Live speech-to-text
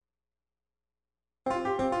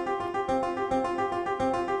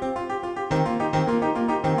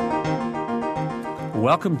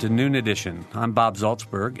Welcome to Noon Edition. I'm Bob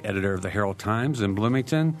Zaltsberg, editor of the Herald Times in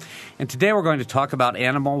Bloomington, and today we're going to talk about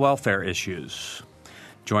animal welfare issues.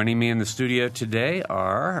 Joining me in the studio today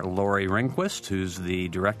are Lori Rehnquist, who's the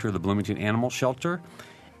director of the Bloomington Animal Shelter,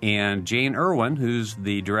 and Jane Irwin, who's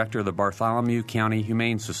the director of the Bartholomew County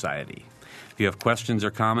Humane Society. If you have questions or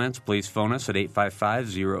comments, please phone us at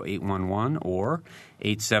 855-0811 or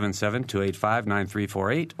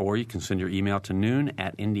 877-285-9348, or you can send your email to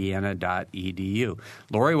noon@indiana.edu.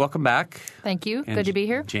 Lori, welcome back. Thank you. And good to be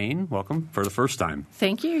here. Jane, welcome for the first time.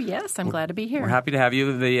 Thank you. Yes, I'm glad to be here. We're happy to have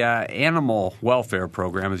you. The animal welfare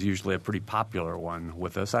program is usually a pretty popular one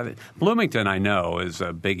with us. Bloomington, I know, is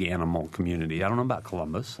a big animal community. I don't know about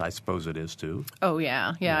Columbus. I suppose it is too. Oh,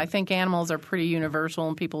 yeah. I think animals are pretty universal,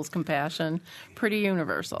 and people's compassion pretty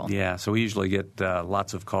universal. Yeah, so we usually get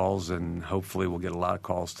lots of calls, and hopefully we'll get a lot of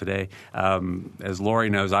calls today. As Lori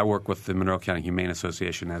knows, I work with the Monroe County Humane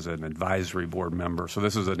Association as an advisory board member, so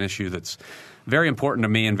this is an issue that's very important to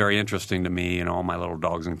me and very interesting to me, and all my little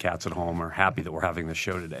dogs and cats at home are happy that we're having this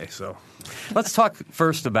show today. So let's talk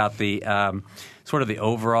first about the sort of the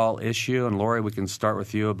overall issue. And Lori, we can start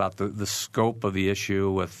with you about the scope of the issue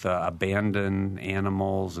with abandoned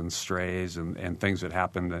animals and strays and things that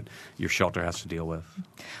happen that your shelter has to deal with.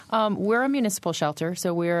 We're a municipal shelter,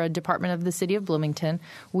 so we're a department of the city of Bloomington.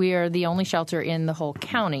 We are the only shelter in the whole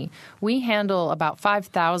county. We handle about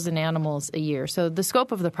 5,000 animals a year, so the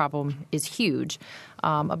scope of the problem is huge.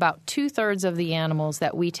 About two-thirds of the animals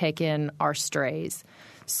that we take in are strays.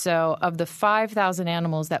 So of the 5,000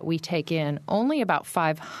 animals that we take in, only about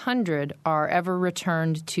 500 are ever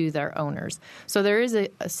returned to their owners. So there is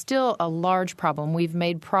still a large problem. We've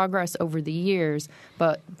made progress over the years,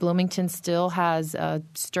 but Bloomington still has a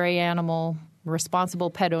stray animal responsible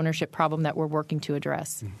pet ownership problem that we're working to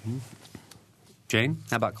address. Mm-hmm. Jane,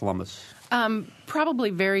 how about Columbus? Probably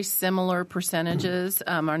very similar percentages.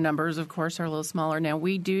 Our numbers, of course, are a little smaller. Now,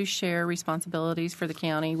 we do share responsibilities for the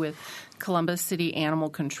county with Columbus City Animal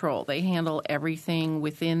Control. They handle everything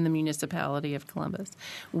within the municipality of Columbus.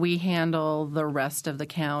 We handle the rest of the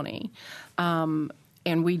county. And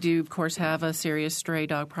we do, of course, have a serious stray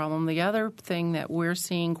dog problem. The other thing that we're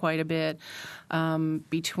seeing quite a bit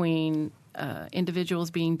between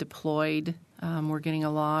individuals being deployed, we're getting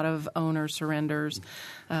a lot of owner surrenders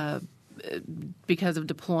because of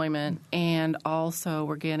deployment, and also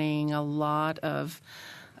we're getting a lot of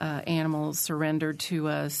animals surrendered to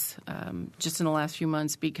us just in the last few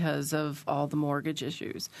months because of all the mortgage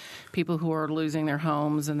issues. People who are losing their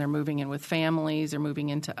homes and they're moving in with families, they're moving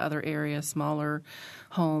into other areas, smaller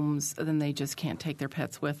homes, then they just can't take their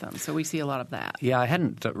pets with them. So we see a lot of that. Yeah, I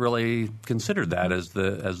hadn't really considered that as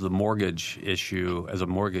the mortgage issue, as a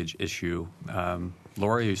mortgage issue.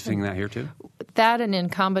 Lori, are you seeing that here too? That, and in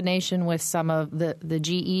combination with some of the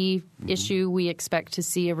GE issue, we expect to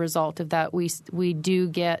see a result of that. We do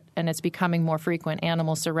get, and it's becoming more frequent,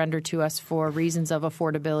 animals surrendered to us for reasons of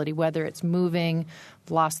affordability, whether it's moving,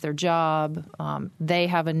 lost their job, they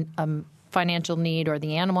have a financial need, or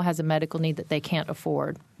the animal has a medical need that they can't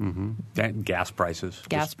afford. Mm-hmm. Gas prices.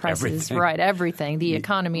 Everything. Right, everything. The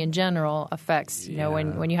economy in general affects,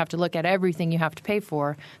 when you have to look at everything you have to pay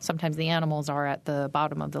for, sometimes the animals are at the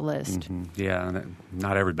bottom of the list. Mm-hmm. Yeah,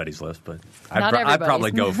 not everybody's list, but I'd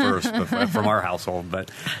probably go first from our household. But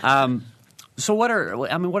so what are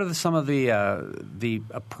some of the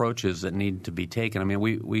approaches that need to be taken? I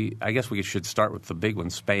mean, I guess we should start with the big one,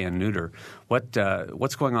 spay and neuter.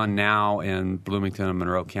 What's going on now in Bloomington and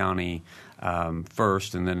Monroe County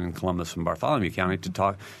first, and then in Columbus and Bartholomew County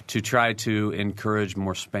to try to encourage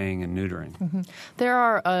more spaying and neutering? Mm-hmm. There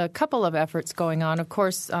are a couple of efforts going on. Of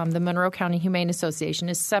course, the Monroe County Humane Association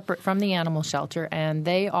is separate from the animal shelter, and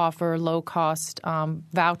they offer low-cost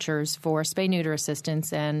vouchers for spay-neuter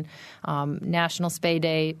assistance, and National Spay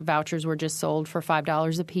Day vouchers were just sold for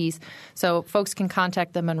 $5 a piece. So folks can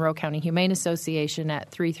contact the Monroe County Humane Association at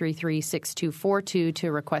 333-6242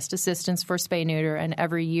 to request assistance for spay-neuter, and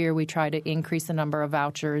every year we try to increase the number of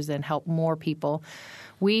vouchers and help more people.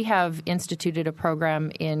 We have instituted a program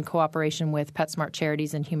in cooperation with PetSmart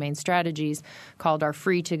Charities and Humane Strategies called our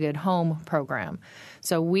Free to Good Home program.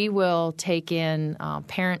 So we will take in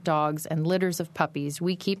parent dogs and litters of puppies.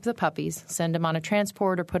 We keep the puppies, send them on a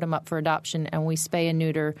transport or put them up for adoption, and we spay and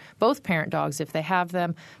neuter both parent dogs if they have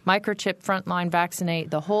them, microchip, frontline,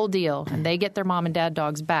 vaccinate, the whole deal, and they get their mom and dad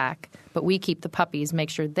dogs back. But we keep the puppies, make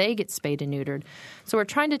sure they get spayed and neutered. So we're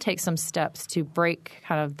trying to take some steps to break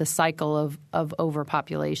kind of the cycle of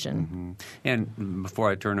overpopulation. Mm-hmm. And before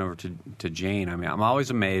I turn over to Jane, I mean, I'm always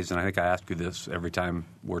amazed, and I think I ask you this every time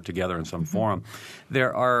we're together in some forum,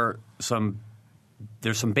 there are some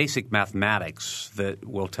there's some basic mathematics that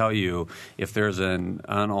will tell you if there's an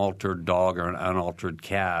unaltered dog or an unaltered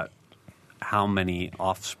cat, how many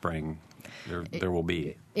offspring there will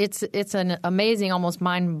be. It's an amazing, almost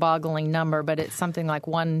mind-boggling number, but it's something like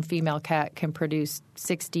one female cat can produce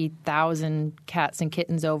 60,000 cats and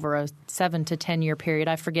kittens over a 7 to 10 year period.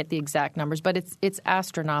 I forget the exact numbers, but it's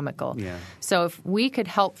astronomical. Yeah. So if we could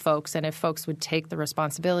help folks, and if folks would take the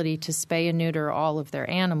responsibility to spay and neuter all of their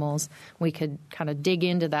animals, we could kind of dig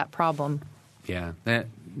into that problem. Yeah.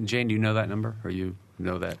 Jane, do you know that number, or you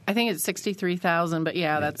know that? I think it's 63,000, but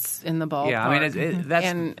that's in the ballpark. Yeah, I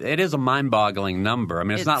mean, it is a mind-boggling number. I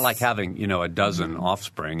mean, it's not like having, a dozen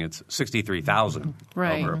offspring. It's 63,000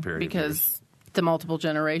 over a period because of years. The multiple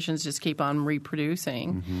generations just keep on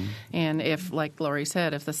reproducing. And if, like Lori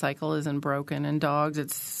said, if the cycle isn't broken in dogs,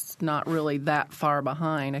 it's not really that far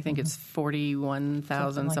behind. I think it's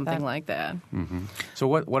 41,000, something like that. So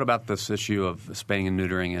what about this issue of spaying and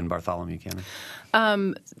neutering in Bartholomew County?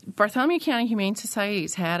 Bartholomew County Humane Society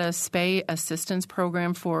has had a spay assistance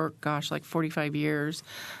program for, like 45 years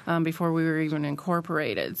before we were even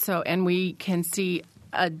incorporated. And we can see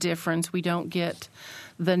a difference. We don't get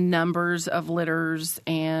the numbers of litters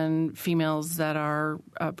and females that are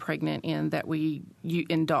pregnant in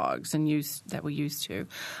dogs that we used to.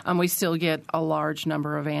 We still get a large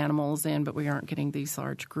number of animals in, but we aren't getting these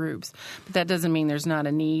large groups. But that doesn't mean there's not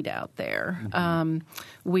a need out there.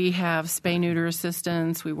 We have spay-neuter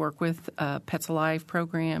assistance. We work with Pets Alive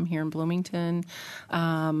program here in Bloomington.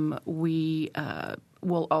 We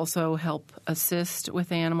will also help assist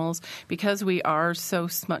with animals. Because we are so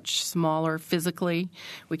much smaller physically,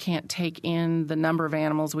 we can't take in the number of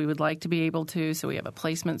animals we would like to be able to, so we have a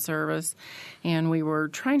placement service. And we were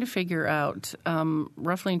trying to figure out,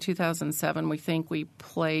 roughly in 2007, we think we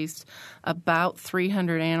placed about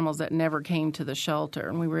 300 animals that never came to the shelter.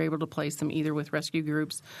 And we were able to place them either with rescue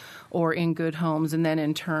groups or in good homes, and then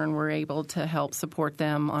in turn we're able to help support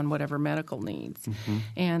them on whatever medical needs.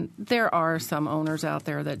 And there are some owners out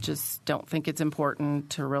there that just don't think it's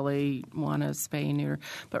important to really want to spay and neuter.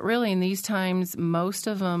 But really in these times, most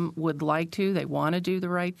of them would like to. They want to do the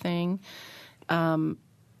right thing.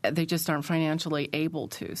 They just aren't financially able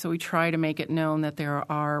to. So we try to make it known that there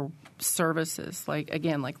are services, like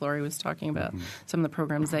Lori was talking about, some of the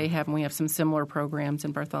programs they have, and we have some similar programs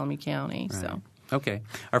in Bartholomew County. Right. So. Okay.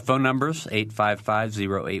 Our phone numbers,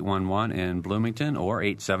 855-0811 in Bloomington or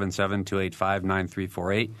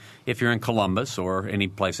 877-285-9348 if you're in Columbus or any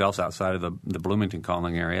place else outside of the Bloomington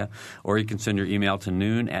calling area. Or you can send your email to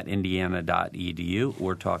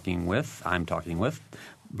noon@indiana.edu. I'm talking with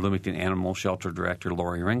Bloomington Animal Shelter Director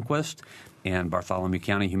Lori Rehnquist and Bartholomew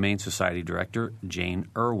County Humane Society Director Jane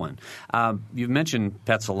Irwin. You've mentioned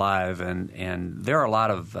Pets Alive, and there are a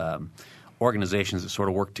lot of organizations that sort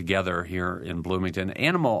of work together here in Bloomington.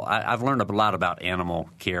 I've learned a lot about animal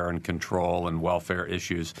care and control and welfare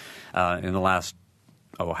issues in the last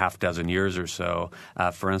half dozen years or so.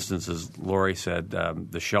 For instance, as Lori said,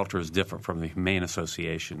 the shelter is different from the Humane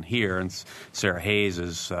Association here, and Sarah Hayes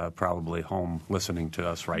is probably home listening to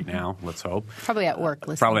us right now, let's hope. Probably at work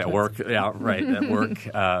listening Probably to at work, yeah, right, at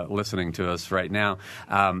work listening to us right now.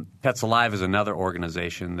 Pets Alive is another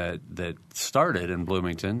organization that started in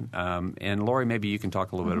Bloomington. And Lori, maybe you can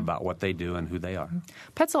talk a little bit about what they do and who they are.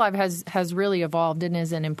 Pets Alive has really evolved and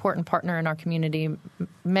is an important partner in our community.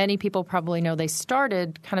 Many people probably know they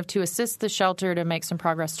started kind of to assist the shelter to make some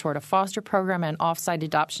progress toward a foster program and off-site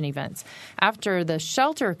adoption events. After the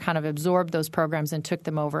shelter kind of absorbed those programs and took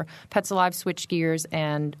them over, Pets Alive switched gears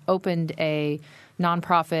and opened a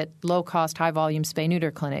nonprofit, low-cost, high-volume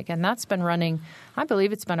spay-neuter clinic. And that's been running, I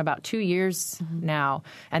believe it's been about 2 years now.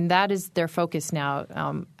 And that is their focus now.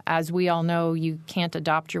 As we all know, you can't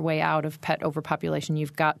adopt your way out of pet overpopulation.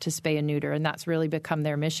 You've got to spay and neuter, and that's really become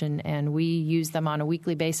their mission. And we use them on a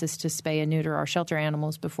weekly basis to spay and neuter our shelter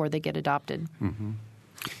animals before they get adopted.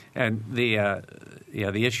 And the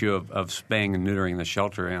issue of spaying and neutering the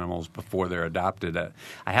shelter animals before they're adopted,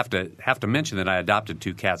 I have to mention that I adopted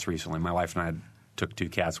 2 cats recently. My wife and I took 2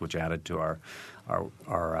 cats, which added to our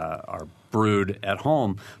brood at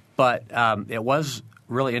home. But it was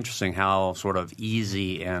really interesting how sort of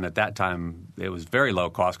easy, and at that time it was very low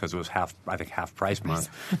cost because it was half price month.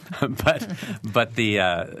 but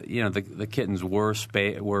the kittens were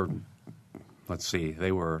they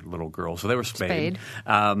were little girls, so they were spayed.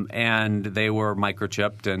 And they were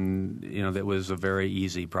microchipped, and it was a very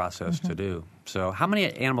easy process to do. So how many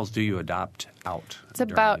animals do you adopt out? It's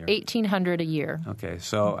about 1,800 a year. Okay,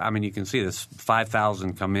 so I mean you can see this: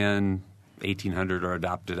 5,000 come in, 1,800 are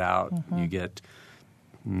adopted out. You get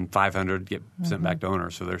 500 get sent back to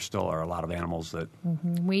owners. So there still are a lot of animals that...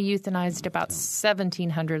 We euthanized about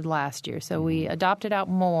 1,700 last year. So we adopted out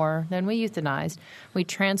more than we euthanized. We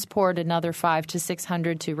transport another 500 to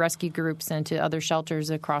 600 to rescue groups and to other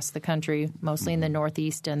shelters across the country, mostly in the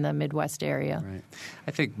Northeast and the Midwest area. Right.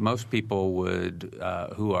 I think most people would,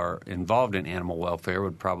 who are involved in animal welfare,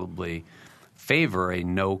 would probably favor a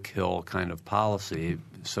no-kill kind of policy.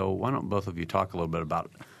 So why don't both of you talk a little bit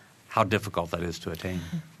about how difficult that is to attain?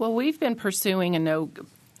 Well, we've been pursuing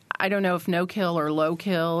I don't know if no-kill or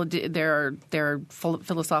low-kill. There are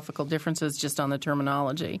philosophical differences just on the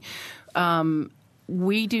terminology.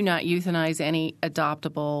 We do not euthanize any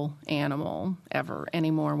adoptable animal ever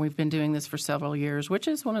anymore. We've been doing this for several years, which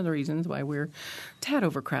is one of the reasons why we're a tad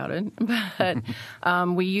overcrowded. But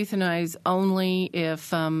we euthanize only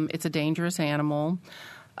if it's a dangerous animal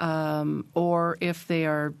or if they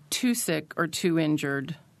are too sick or too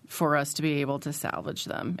injured for us to be able to salvage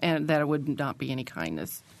them, and that it would not be any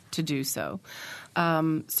kindness to do so.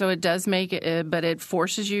 So it does make it, but it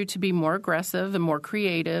forces you to be more aggressive and more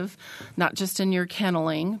creative, not just in your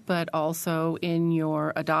kenneling, but also in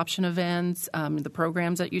your adoption events, the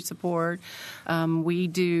programs that you support. We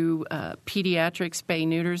do pediatric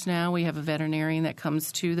spay-neuters now. We have a veterinarian that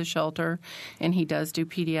comes to the shelter, and he does do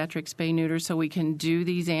pediatric spay-neuters, so we can do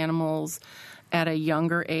these animals at a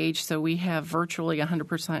younger age. So we have virtually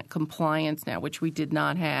 100% compliance now, which we did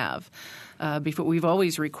not have before. We've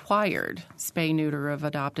always required spay-neuter of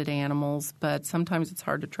adopted animals, but sometimes it's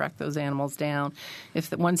hard to track those animals down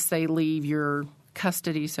once they leave your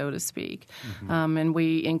custody, so to speak. And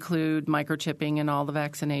we include microchipping and all the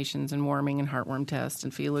vaccinations and worming and heartworm tests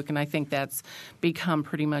and FELUC, and I think that's become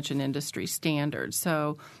pretty much an industry standard.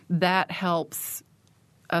 So that helps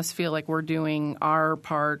us feel like we're doing our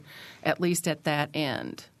part, at least at that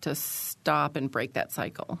end, to stop and break that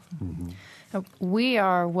cycle. We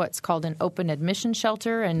are what's called an open admission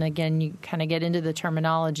shelter, and again, you kind of get into the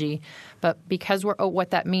terminology, but because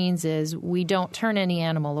what that means is we don't turn any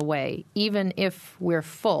animal away, even if we're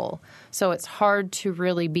full. So it's hard to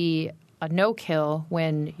really be a no-kill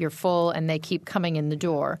when you're full and they keep coming in the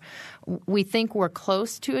door. We think we're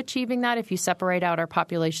close to achieving that if you separate out our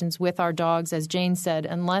populations with our dogs. As Jane said,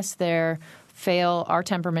 unless they fail our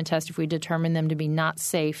temperament test, if we determine them to be not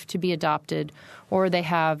safe to be adopted, or they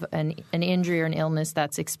have an injury or an illness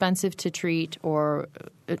that's expensive to treat or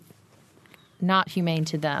not humane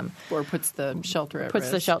to them. Or puts the shelter at risk.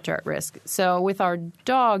 Puts the shelter at risk. So with our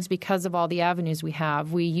dogs, because of all the avenues we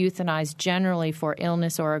have, we euthanize generally for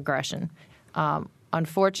illness or aggression.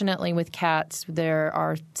 Unfortunately, with cats, there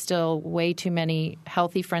are still way too many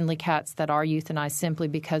healthy, friendly cats that are euthanized simply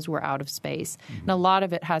because we're out of space. And a lot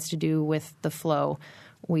of it has to do with the flow.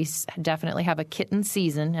 We definitely have a kitten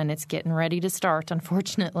season, and it's getting ready to start,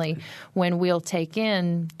 unfortunately, when we'll take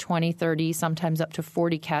in 20, 30, sometimes up to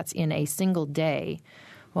 40 cats in a single day.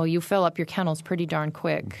 Well, you fill up your kennels pretty darn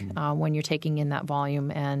quick when you're taking in that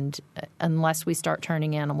volume, and unless we start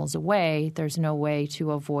turning animals away, there's no way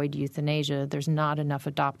to avoid euthanasia. There's not enough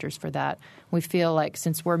adopters for that. We feel like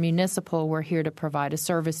since we're municipal, we're here to provide a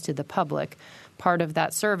service to the public. Part of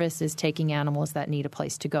that service is taking animals that need a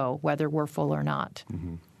place to go, whether we're full or not.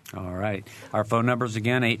 All right. Our phone numbers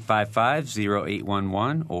again,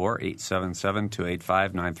 855-0811 or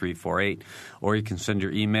 877-285-9348. Or you can send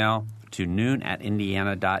your email to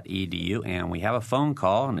noon@indiana.edu. And we have a phone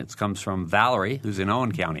call, and it comes from Valerie, who's in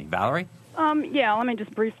Owen County. Valerie? Yeah, let me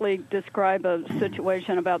just briefly describe a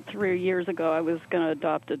situation. About 3 years ago, I was going to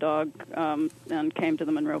adopt a dog and came to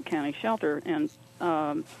the Monroe County shelter, and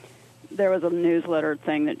there was a newsletter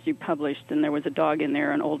thing that you published, and there was a dog in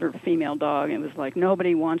there, an older female dog, and it was like,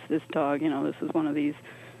 nobody wants this dog. You know, this is one of these,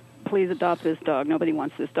 please adopt this dog. Nobody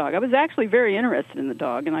wants this dog. I was actually very interested in the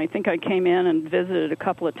dog, and I think I came in and visited a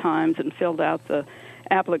couple of times and filled out the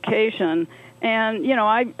application. And, you know,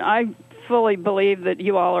 I fully believe that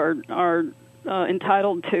you all are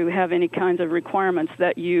entitled to have any kinds of requirements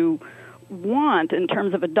that you want in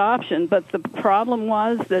terms of adoption, but the problem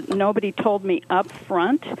was that nobody told me up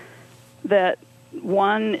front that,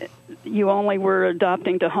 one, you only were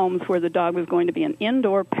adopting to homes where the dog was going to be an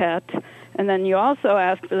indoor pet, and then you also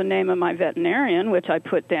asked for the name of my veterinarian, which I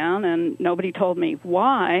put down, and nobody told me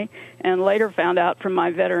why, and later found out from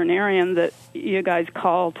my veterinarian that you guys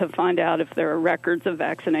call to find out if there are records of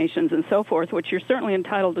vaccinations and so forth, which you're certainly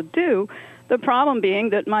entitled to do. The problem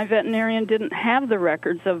being that my veterinarian didn't have the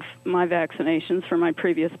records of my vaccinations for my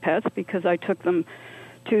previous pets because I took them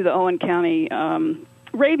to the Owen County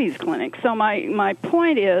rabies clinic. So my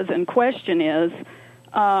point is, and question is,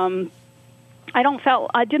 I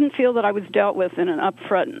didn't feel that I was dealt with in an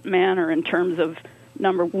upfront manner in terms of,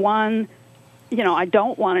 number one, I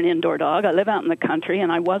don't want an indoor dog. I live out in the country,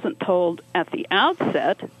 and I wasn't told at the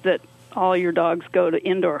outset that all your dogs go to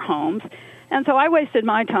indoor homes. And so I wasted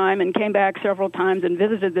my time and came back several times and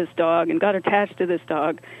visited this dog and got attached to this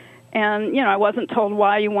dog. And, I wasn't told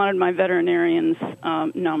why you wanted my veterinarian's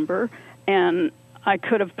number. And I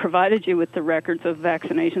could have provided you with the records of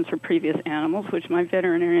vaccinations for previous animals, which my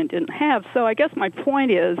veterinarian didn't have. So I guess my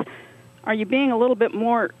point is, are you being a little bit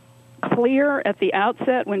more clear at the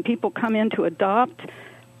outset when people come in to adopt,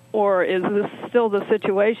 or is this still the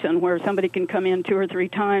situation where somebody can come in 2 or 3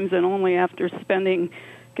 times and only after spending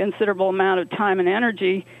considerable amount of time and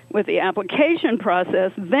energy with the application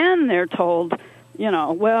process, then they're told,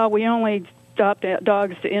 well, we only adopt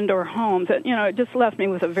dogs to indoor homes? It just left me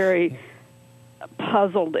with a very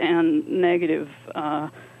puzzled and negative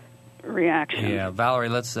reaction. Yeah, Valerie,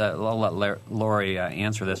 I'll let Lori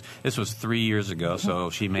answer this. This was 3 years ago, so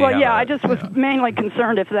she may Well, I just was mainly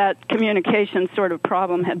concerned if that communication sort of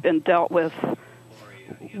problem had been dealt with.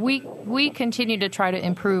 We continue to try to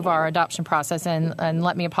improve our adoption process, and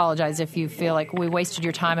let me apologize if you feel like we wasted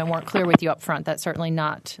your time and weren't clear with you up front. That's certainly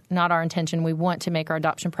not our intention. We want to make our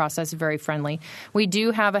adoption process very friendly. We do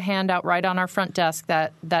have a handout right on our front desk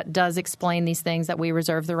that does explain these things, that we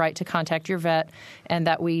reserve the right to contact your vet, and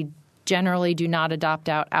that we generally do not adopt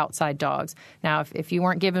out outside dogs. Now, if you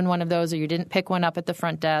weren't given one of those or you didn't pick one up at the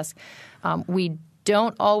front desk, we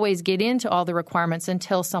don't always get into all the requirements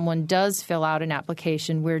until someone does fill out an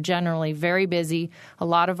application. We're generally very busy. A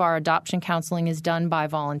lot of our adoption counseling is done by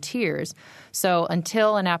volunteers. So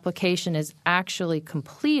until an application is actually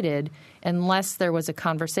completed, unless there was a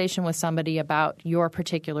conversation with somebody about your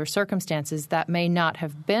particular circumstances, that may not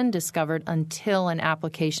have been discovered until an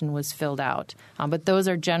application was filled out. But those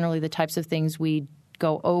are generally the types of things we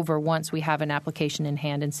go over once we have an application in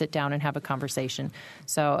hand and sit down and have a conversation.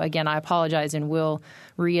 So, again, I apologize, and we'll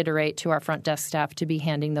reiterate to our front desk staff to be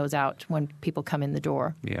handing those out when people come in the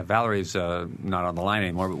door. Yeah, Valerie's not on the line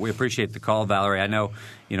anymore, but we appreciate the call, Valerie. I know,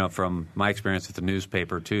 from my experience with the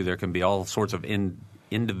newspaper, too, there can be all sorts of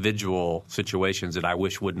individual situations that I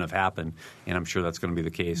wish wouldn't have happened, and I'm sure that's going to be the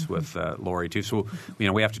case with Lori too. So,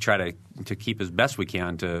 we have to try to keep as best we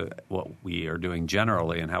can to what we are doing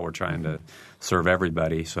generally and how we're trying to serve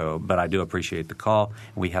everybody. So, but I do appreciate the call.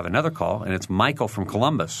 We have another call, and it's Michael from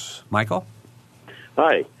Columbus. Michael?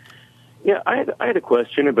 Hi. Yeah, I had a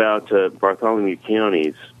question about Bartholomew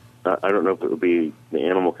County's. I don't know if it would be the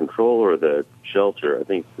animal control or the shelter. I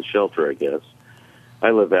think the shelter, I guess.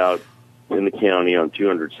 I live out in the county on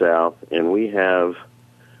 200 South, and we've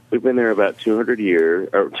been there about 200 years,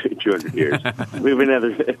 or 200 years. We've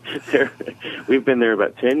been there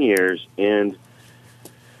about 10 years, and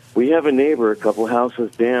we have a neighbor a couple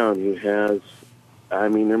houses down who has,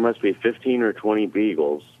 there must be 15 or 20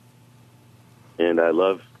 beagles, and I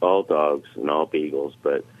love all dogs and all beagles,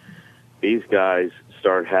 but these guys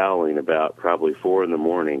start howling about probably 4 in the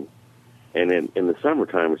morning, and in the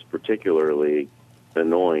summertime it's particularly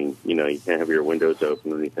annoying. You can't have your windows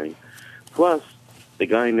open or anything. Plus, the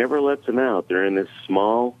guy never lets them out. They're in this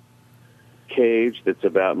small cage that's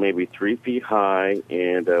about maybe 3 feet high,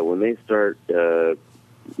 and when they start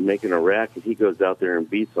making a racket, he goes out there and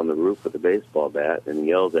beats on the roof with a baseball bat and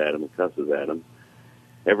yells at them and cusses at them.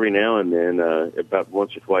 Every now and then, about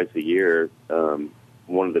once or twice a year,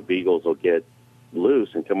 one of the beagles will get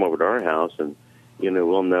loose and come over to our house, and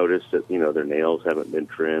we'll notice that, their nails haven't been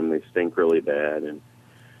trimmed. They stink really bad. And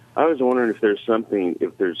I was wondering if there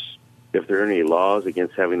are any laws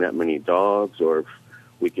against having that many dogs, or if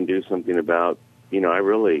we can do something about, I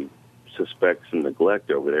really suspect some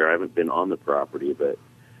neglect over there. I haven't been on the property, but,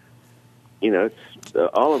 it's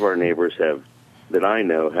all of our neighbors that I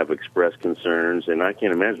know have expressed concerns, and I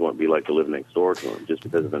can't imagine what it'd be like to live next door to them just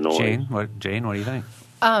because of the noise. Jane, what do you think?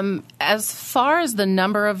 As far as the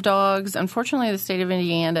number of dogs, unfortunately, the state of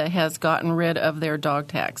Indiana has gotten rid of their dog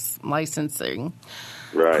tax licensing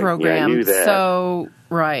program. Yeah, I knew that.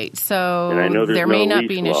 So and I know there may no not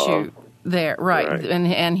be an law. issue there, right?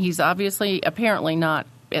 And he's apparently not,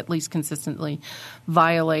 at least consistently,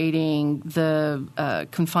 violating the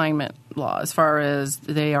confinement law as far as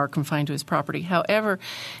they are confined to his property. However,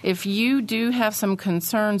 if you do have some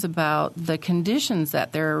concerns about the conditions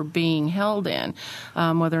that they're being held in,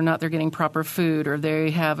 whether or not they're getting proper food or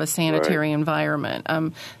they have a sanitary environment,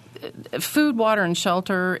 food, water, and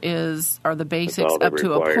shelter are the basics up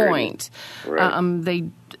to a point. Right.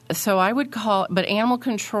 So I would call, but animal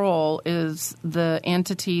control is the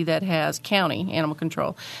entity that has, county animal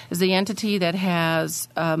control is the entity that has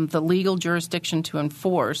the legal jurisdiction to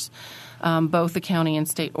enforce both the county and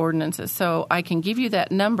state ordinances. So I can give you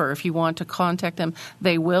that number if you want to contact them.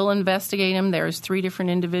 They will investigate them. There's 3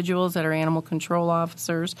 different individuals that are animal control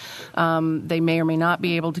officers. They may or may not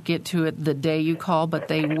be able to get to it the day you call, but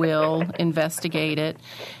they will investigate it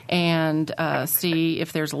and see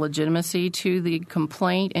if there's legitimacy to the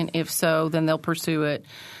complaint, and if so, then they'll pursue it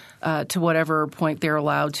to whatever point they're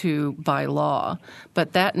allowed to by law.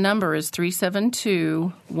 But that number is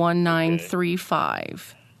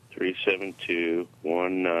 372-1935.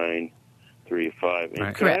 372-1935.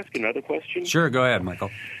 And can I ask another question? Sure, go ahead,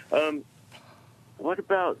 Michael. What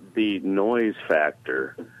about the noise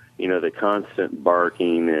factor? The constant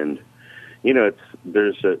barking, and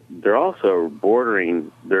they're also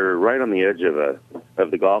bordering. They're right on the edge of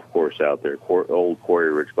the golf course out there, old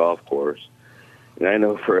Quarry Ridge Golf Course. And I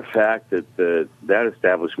know for a fact that that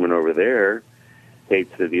establishment over there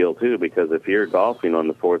hates the deal too, because if you're golfing on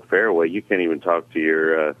the 4th fairway, you can't even talk to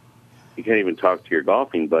your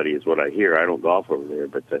golfing buddy, is what I hear. I don't golf over there,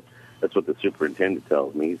 but that's what the superintendent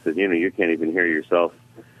tells me. He said, you can't even hear yourself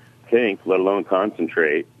think, let alone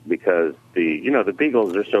concentrate, because the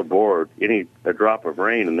beagles are so bored. A drop of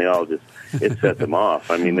rain and it sets them off.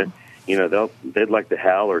 I mean, they'd like to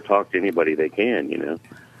howl or talk to anybody they can.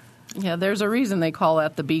 Yeah, there's a reason they call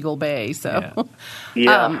that the Beagle Bay. So,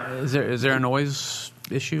 yeah. Is there a noise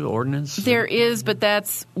issue ordinance? There is, but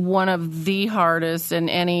that's one of the hardest. And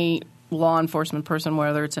any law enforcement person,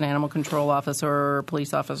 whether it's an animal control officer or a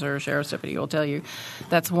police officer or sheriff's deputy, will tell you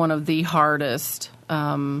that's one of the hardest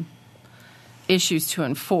issues to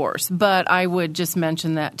enforce. But I would just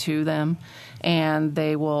mention that to them, and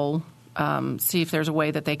they will see if there's a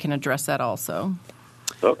way that they can address that also.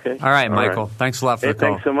 Okay. All right, Michael. Thanks a lot for the call.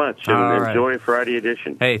 Thanks so much. And enjoy Friday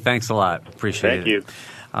edition. Hey, thanks a lot. Appreciate it. Thank you.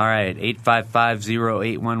 All right,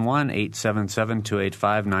 855-0811,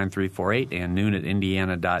 877-285-9348, and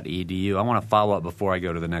noon@indiana.edu. I want to follow up before I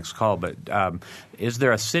go to the next call, but is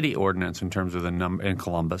there a city ordinance in terms of in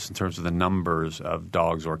Columbus, in terms of the numbers of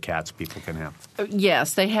dogs or cats people can have?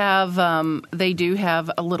 Yes, they have. They do have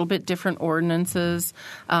a little bit different ordinances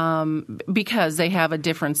because they have a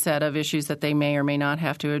different set of issues that they may or may not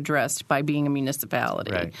have to address by being a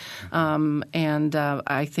municipality. Right. And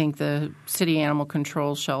I think the city animal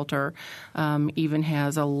control shelter even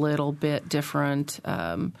has a little bit different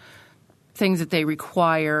things that they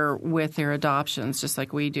require with their adoptions, just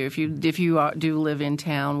like we do. If you do live in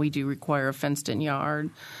town, we do require a fenced-in yard.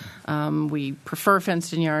 We prefer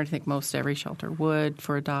fenced-in yard. I think most every shelter would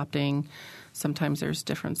for adopting. Sometimes there's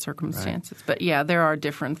different circumstances. Right. But, yeah, there are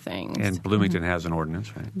different things. And Bloomington has an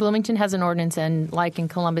ordinance, right? Bloomington has an ordinance, and like in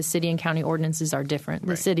Columbus, city and county ordinances are different.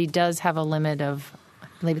 The city does have a limit of, I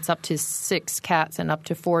believe it's up to 6 cats and up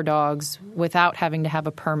to 4 dogs without having to have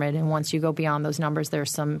a permit. And once you go beyond those numbers,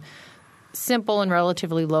 there's some simple and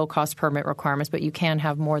relatively low-cost permit requirements, but you can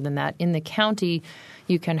have more than that. In the county,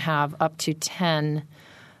 you can have up to 10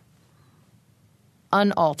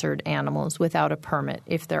 unaltered animals without a permit.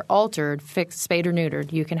 If they're altered, fixed, spayed or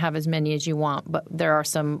neutered, you can have as many as you want, but there are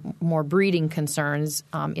some more breeding concerns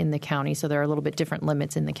in the county, so there are a little bit different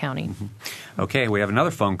limits in the county. Mm-hmm. Okay, we have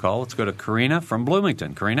another phone call. Let's go to Karina from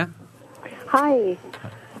Bloomington. Karina? Hi.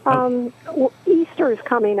 Easter is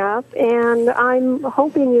coming up, and I'm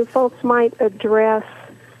hoping you folks might address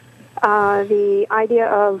the idea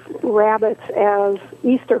of rabbits as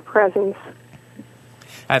Easter presents.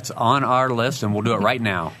 That's on our list, and we'll do it right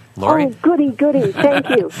now. Lori? Oh, goody. Thank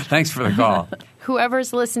you. Thanks for the call.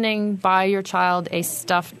 Whoever's listening, buy your child a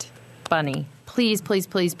stuffed bunny. Please, please,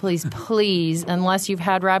 please, please, please, unless you've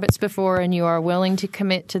had rabbits before and you are willing to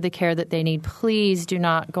commit to the care that they need, please do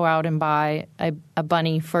not go out and buy a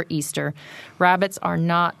bunny for Easter. Rabbits are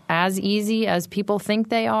not as easy as people think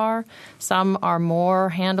they are. Some are more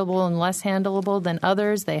handleable and less handleable than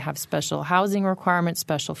others. They have special housing requirements,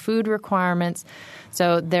 special food requirements.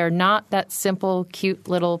 So they're not that simple, cute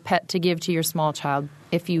little pet to give to your small child.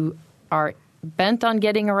 If you are bent on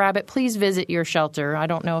getting a rabbit, please visit your shelter. I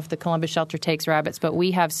don't know if the Columbus shelter takes rabbits, but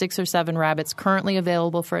we have 6 or 7 rabbits currently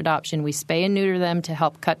available for adoption. We spay and neuter them to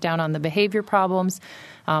help cut down on the behavior problems,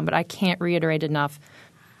 but I can't reiterate enough.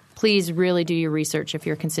 Please really do your research if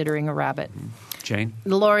you're considering a rabbit. Jane?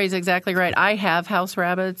 Lori's exactly right. I have house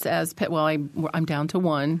rabbits as pet. Well, I'm down to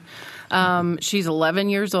 1. She's 11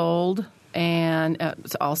 years old. and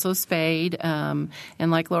it's also spayed. And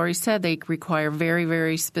like Lori said, they require very,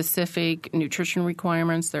 very specific nutrition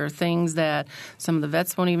requirements. There are things that some of the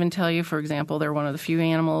vets won't even tell you. For example, they're one of the few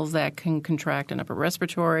animals that can contract an upper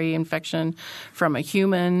respiratory infection from a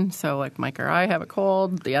human. So like Mike or I have a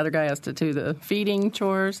cold, the other guy has to do the feeding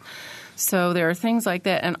chores. So there are things like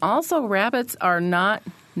that. And also rabbits are not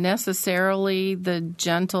necessarily the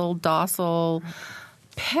gentle, docile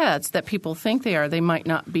pets that people think they are. They might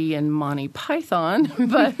not be in Monty Python,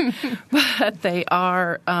 but they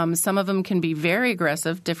are. Some of them can be very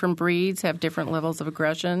aggressive. Different breeds have different levels of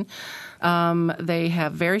aggression. They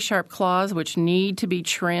have very sharp claws, which need to be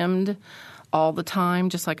trimmed all the time,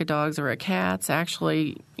 just like a dog's or a cat's.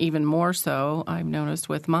 Actually, even more so, I've noticed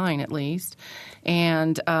with mine at least.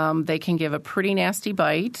 And they can give a pretty nasty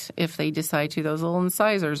bite if they decide to. Those little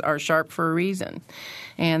incisors are sharp for a reason,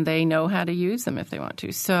 and they know how to use them if they want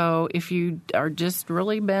to. So if you are just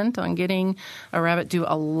really bent on getting a rabbit, do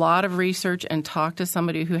a lot of research and talk to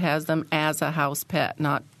somebody who has them as a house pet,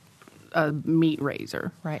 not a meat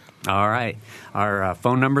raiser. Right. All right. Our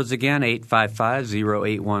phone numbers again,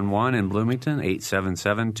 855-0811 in Bloomington,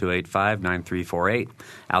 877-285-9348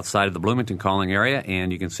 outside of the Bloomington calling area,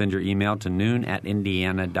 and you can send your email to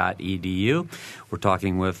noon@indiana.edu. We're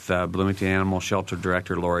talking with Bloomington Animal Shelter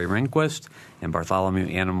Director Lori Rehnquist and Bartholomew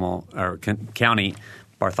County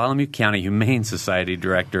Humane Society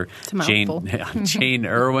Director Jane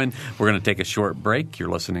Irwin. We're going to take a short break. You're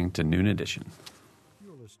listening to Noon Edition.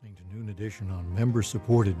 Noon Edition on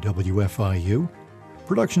member-supported WFIU.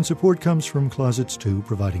 Production support comes from Closets 2,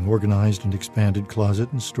 providing organized and expanded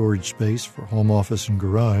closet and storage space for home office and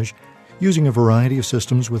garage, using a variety of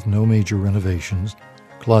systems with no major renovations.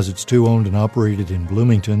 Closets 2 owned and operated in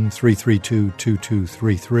Bloomington,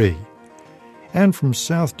 332-2233. And from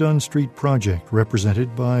South Dunn Street Project,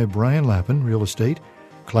 represented by Brian Lappin, Real Estate,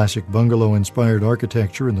 classic bungalow-inspired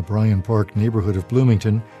architecture in the Bryan Park neighborhood of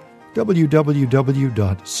Bloomington,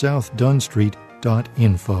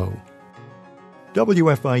 www.southdunstreet.info.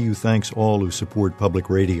 WFIU thanks all who support public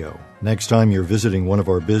radio. Next time you're visiting one of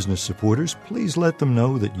our business supporters, please let them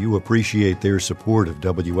know that you appreciate their support of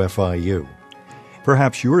WFIU.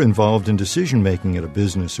 Perhaps you're involved in decision-making at a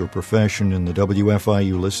business or profession in the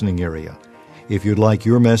WFIU listening area. If you'd like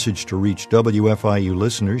your message to reach WFIU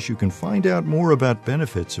listeners, you can find out more about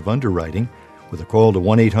benefits of underwriting with a call to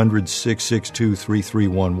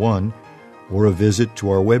 1-800-662-3311 or a visit to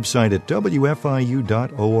our website at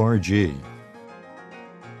wfiu.org.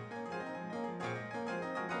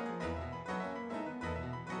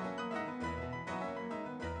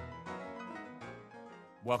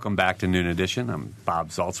 Welcome back to Noon Edition. I'm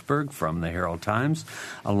Bob Salzberg from the Herald Times,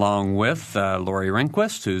 along with Lori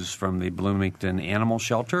Rehnquist, who's from the Bloomington Animal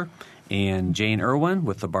Shelter, and Jane Irwin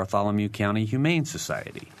with the Bartholomew County Humane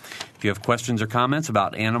Society. If you have questions or comments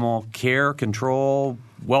about animal care, control,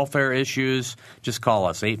 welfare issues, just call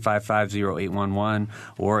us, 855-0811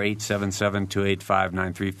 or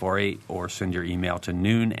 877-285-9348, or send your email to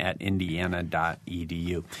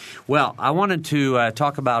noon@indiana.edu. Well, I wanted to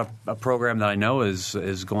talk about a program that I know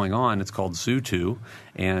is going on. It's called Zoo2,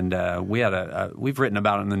 and we've written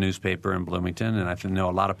about it in the newspaper in Bloomington, and I know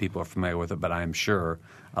a lot of people are familiar with it, but I am sure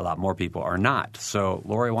a lot more people are not. So,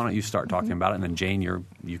 Lori, why don't you start talking about it, and then Jane, you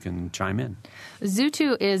can chime in.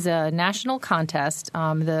 Zoo2 is a national contest.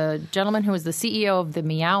 The gentleman who was the CEO of the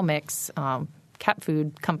Meow Mix cat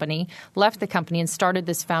food company left the company and started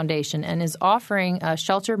this foundation and is offering a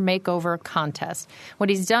shelter makeover contest. What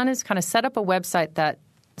he's done is kind of set up a website that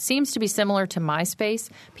seems to be similar to MySpace.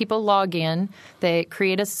 People log in, they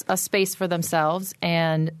create a space for themselves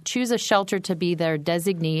and choose a shelter to be their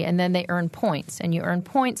designee, and then they earn points. And you earn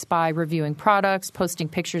points by reviewing products, posting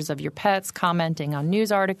pictures of your pets, commenting on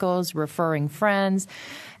news articles, referring friends.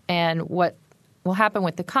 And what will happen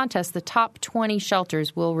with the contest, the top 20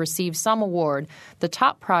 shelters will receive some award. The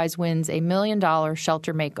top prize wins a $1 million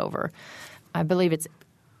shelter makeover. I believe it's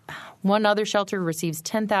one other shelter receives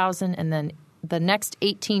 $10,000, and then the next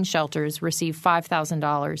 18 shelters receive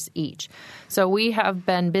 $5,000 each. So we have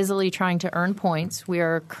been busily trying to earn points. We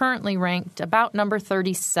are currently ranked about number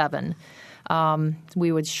 37.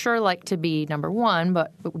 We would sure like to be number 1,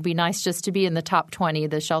 but it would be nice just to be in the top 20.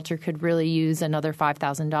 The shelter could really use another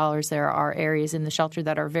 $5,000. There are areas in the shelter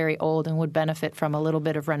that are very old and would benefit from a little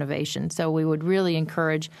bit of renovation. So we would really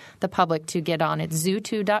encourage the public to get on it.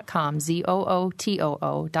 Zoo2.com,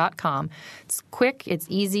 ZOOTOO.com. It's quick, it's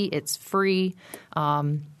easy, it's free.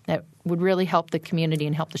 That would really help the community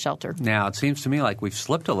and help the shelter. Now, it seems to me like we've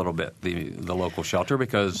slipped a little bit, the local shelter,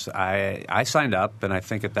 because I signed up, and I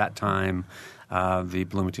think at that time the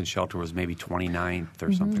Bloomington shelter was maybe 29th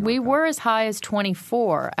or something. We like that. were as high as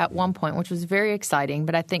 24 at one point, which was very exciting.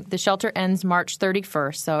 But I think the shelter ends March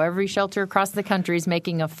 31st, so every shelter across the country is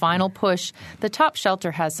making a final push. The top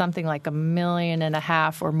shelter has something like 1.5 million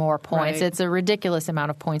or more points. Right. It's a ridiculous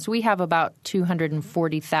amount of points. We have about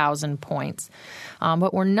 240,000 points.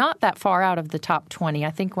 But we're not that far out of the top 20.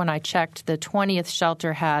 I think when I checked, the 20th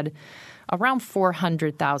shelter had around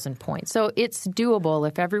 400,000 points. So it's doable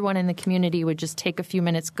if everyone in the community would just take a few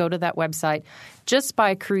minutes, go to that website. Just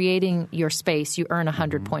by creating your space, you earn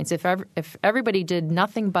 100 points. If everybody did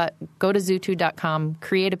nothing but go to zoo2.com,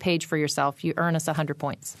 create a page for yourself, you earn us 100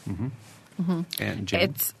 points. And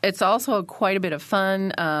Jane? It's also quite a bit of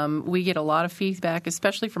fun. We get a lot of feedback,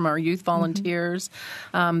 especially from our youth volunteers.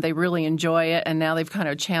 They really enjoy it, and now they've kind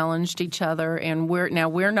of challenged each other. And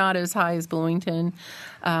we're not as high as Bloomington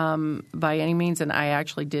by any means, and I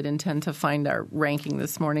actually did intend to find our ranking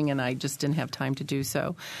this morning, and I just didn't have time to do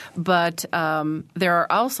so. But there are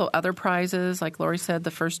also other prizes. Like Lori said, the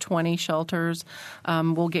first 20 shelters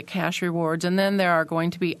will get cash rewards, and then there are going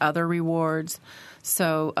to be other rewards.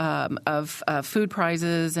 So of food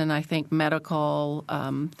prizes and I think medical,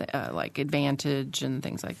 like Advantage and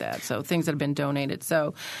things like that. So things that have been donated.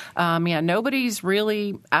 So, nobody's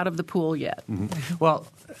really out of the pool yet. Well,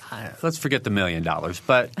 let's forget the $1 million.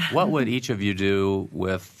 But what would each of you do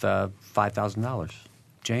with $5,000?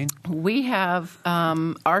 Jane? We have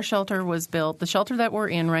our shelter was built. The shelter that we're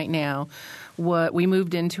in right now, we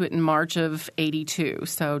moved into it in March of '82,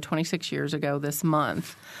 so 26 years ago this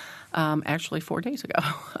month. Actually 4 days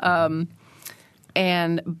ago.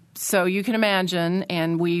 And so you can imagine,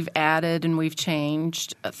 and we've added and we've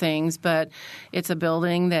changed things, but it's a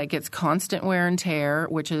building that gets constant wear and tear,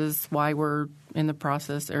 which is why we're in the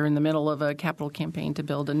process or in the middle of a capital campaign to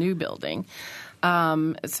build a new building.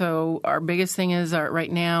 So our biggest thing is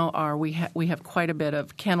right now we have quite a bit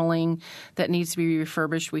of kenneling that needs to be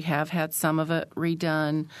refurbished. We have had some of it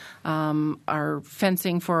redone. Our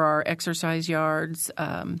fencing for our exercise yards.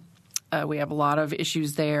 We have a lot of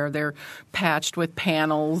issues there. They're patched with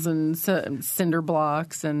panels and cinder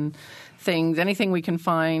blocks and things, anything we can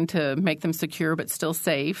find to make them secure but still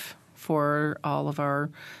safe for all of our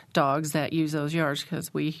dogs that use those yards,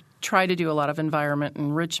 because we try to do a lot of environment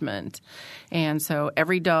enrichment. And so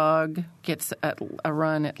every dog gets a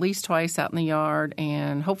run at least twice out in the yard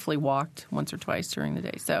and hopefully walked once or twice during the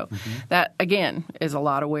day. So that, again, is a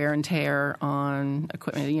lot of wear and tear on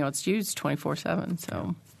equipment. It's used 24/7,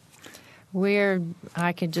 so...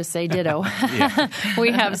 I could just say ditto.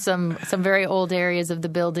 We have some very old areas of the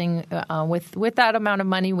building. With that amount of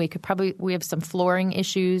money, we have some flooring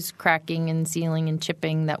issues, cracking and sealing and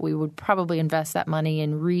chipping, that we would probably invest that money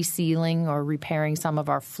in resealing or repairing some of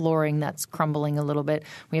our flooring that's crumbling a little bit.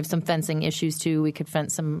 We have some fencing issues too. We could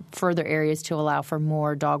fence some further areas to allow for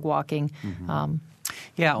more dog walking.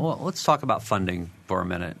 Yeah, well, let's talk about funding for a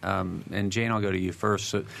minute. And Jane, I'll go to you first.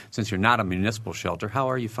 So, since you're not a municipal shelter, how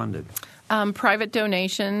are you funded? Private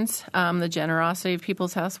donations, the generosity of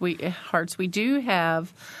people's hearts. We do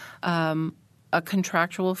have a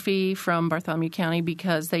contractual fee from Bartholomew County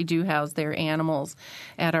because they do house their animals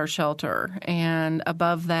at our shelter. And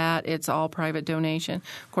above that, it's all private donation.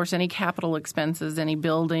 Of course, any capital expenses, any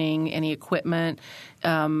building, any equipment,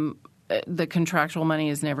 the contractual money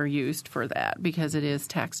is never used for that because it is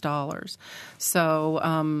tax dollars.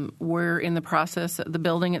 So we're in the process. The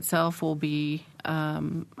building itself will be,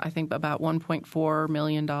 I think, about $1.4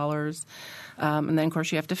 million. And then, of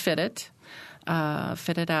course, you have to fit it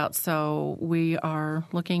out. So we are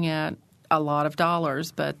looking at a lot of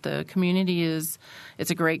dollars, but the community it's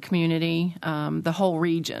a great community. The whole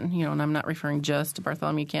region, and I'm not referring just to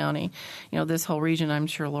Bartholomew County. This whole region, I'm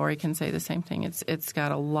sure Lori can say the same thing. It's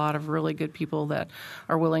got a lot of really good people that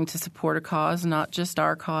are willing to support a cause, not just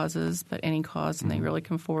our causes, but any cause, and they really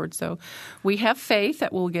come forward. So we have faith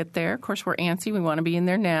that we'll get there. Of course, we're antsy. We want to be in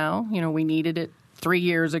there now. We needed it 3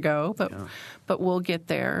 years ago, but we'll get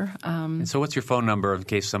there. And so what's your phone number in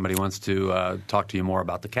case somebody wants to talk to you more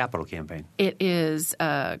about the capital campaign? It is,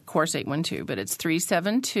 course, 812, but it's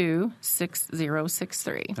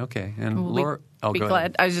 372-6063. Okay. And Laura, go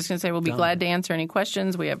ahead. I was just going to say we'll be glad to answer any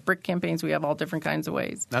questions. We have brick campaigns. We have all different kinds of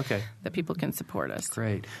ways that people can support us.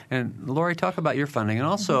 Great. And Lori, talk about your funding, and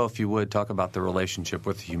also, if you would, talk about the relationship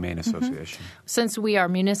with the Humane Association. Since we are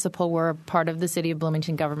municipal, we're a part of the City of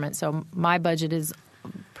Bloomington government, so my budget is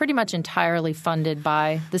pretty much entirely funded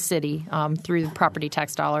by the city through the property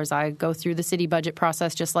tax dollars. I go through the city budget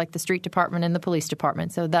process just like the street department and the police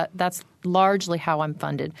department. So that's largely how I'm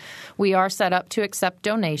funded. We are set up to accept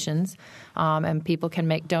donations, and people can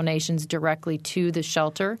make donations directly to the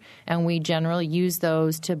shelter, and we generally use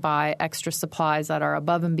those to buy extra supplies that are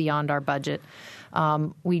above and beyond our budget.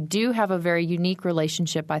 We do have a very unique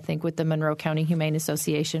relationship, I think, with the Monroe County Humane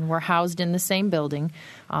Association. We're housed in the same building,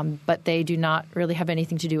 but they do not really have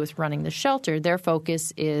anything to do with running the shelter. Their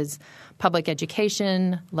focus is public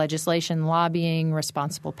education, legislation, lobbying,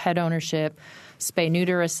 responsible pet ownership,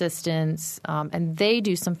 spay-neuter assistance, and they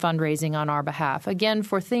do some fundraising on our behalf, again,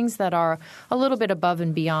 for things that are a little bit above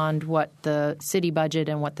and beyond what the city budget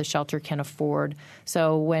and what the shelter can afford.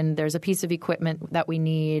 So when there's a piece of equipment that we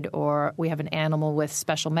need or we have an animal with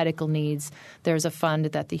special medical needs, there's a fund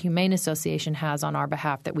that the Humane Association has on our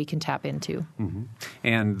behalf that we can tap into. Mm-hmm.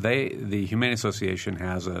 And the Humane Association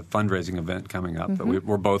has a fundraising event coming up that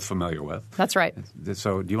we're both familiar with. That's right.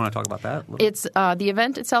 So do you want to talk about that a little? It's the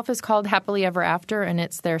event itself is called Happily Ever After, and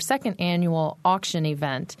it's their second annual auction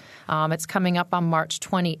event. It's coming up on March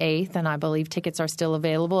 28th, and I believe tickets are still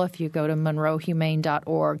available if you go to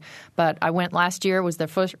monroehumane.org. But I went last year. It was their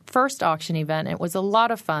first auction event. It was a lot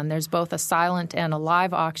of fun. There's both a silent and a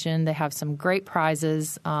live auction. They have some great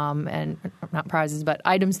prizes, and not prizes, but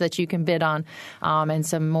items that you can bid on, and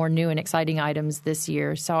some more new and exciting items this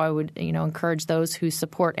year. So I would encourage those who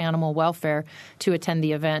support animal welfare to attend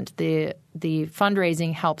the event. The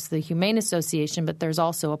fundraising helps the Humane Association, but there's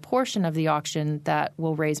also a portion of the auction that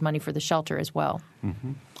will raise money for the shelter as well.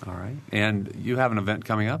 Mm-hmm. All right. And you have an event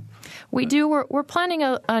coming up? We do. We're planning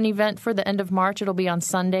an event for the end of March. It'll be on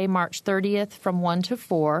Sunday, March 30th from 1 to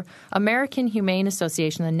 4. American Humane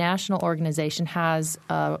Association, the national organization, has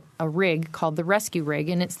a rig called the Rescue Rig,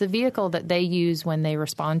 and it's the vehicle that they use when they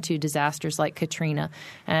respond to disasters like Katrina.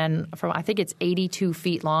 And I think it's 82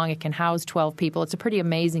 feet long. It can house 12 people. It's a pretty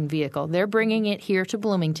amazing vehicle. They're bringing it here to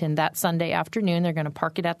Bloomington that Sunday afternoon. They're going to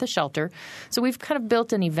park it at the shelter. So we've kind of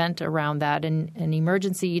built an event around that, an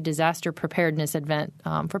emergency disaster preparedness event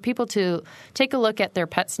for people to take a look at their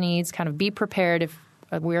pets' needs, kind of be prepared if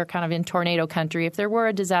we're kind of in tornado country. If there were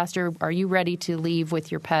a disaster, are you ready to leave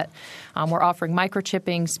with your pet? We're offering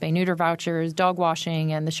microchipping, spay-neuter vouchers, dog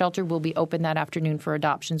washing, and the shelter will be open that afternoon for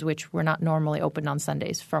adoptions, which we're not normally open on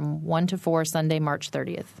Sundays, from 1 to 4, Sunday, March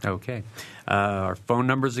 30th. Okay. Our phone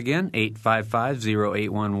numbers again,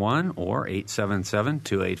 855-0811 or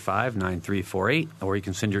 877-285-9348, or you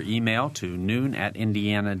can send your email to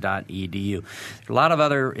noon@indiana.edu. A lot of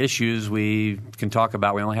other issues we can talk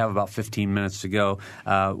about. We only have about 15 minutes to go.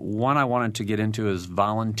 One I wanted to get into is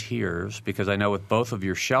volunteers, because I know with both of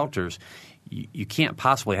your shelters, you can't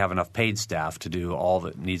possibly have enough paid staff to do all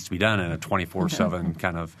that needs to be done in a 24/7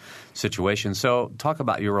 kind of situation. So talk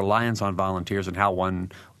about your reliance on volunteers and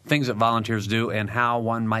things that volunteers do and how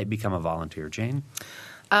one might become a volunteer. Jane?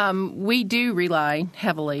 We do rely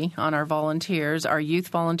heavily on our volunteers, our youth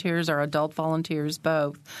volunteers, our adult volunteers,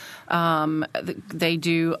 both. They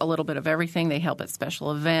do a little bit of everything. They help at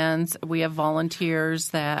special events. We have volunteers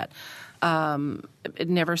that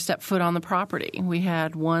never stepped foot on the property. We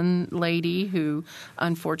had one lady who,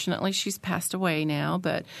 unfortunately, she's passed away now,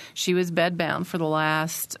 but she was bedbound for the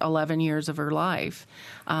last 11 years of her life.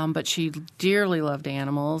 But she dearly loved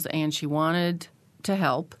animals, and she wanted to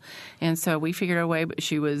help. And so we figured a way, but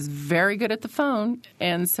she was very good at the phone.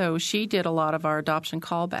 And so she did a lot of our adoption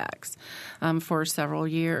callbacks for several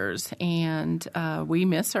years. And we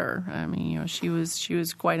miss her. I mean, she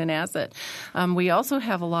was quite an asset. We also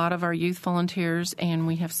have a lot of our youth volunteers, and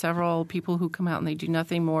we have several people who come out and they do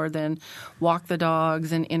nothing more than walk the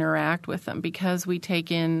dogs and interact with them. Because we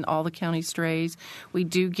take in all the county strays, we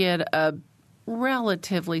do get a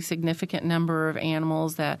relatively significant number of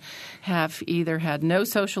animals that have either had no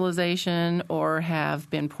socialization or have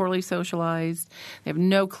been poorly socialized. They have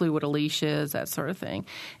no clue what a leash is, that sort of thing.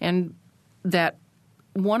 And that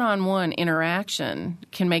one-on-one interaction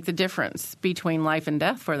can make the difference between life and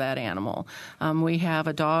death for that animal. We have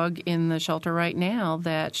a dog in the shelter right now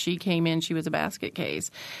that she came in, she was a basket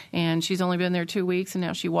case, and she's only been there 2 weeks, and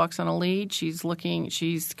now she walks on a lead. She's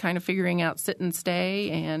kind of figuring out sit and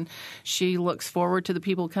stay, and she looks forward to the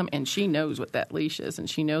people come, and she knows what that leash is, and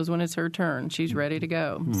she knows when it's her turn. She's ready to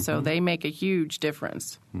go. Mm-hmm. So they make a huge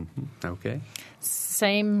difference. Mm-hmm. Okay.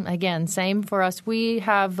 Same for us. We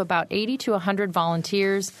have about 80 to 100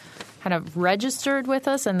 volunteers kind of registered with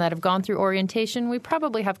us and that have gone through orientation. We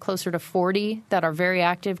probably have closer to 40 that are very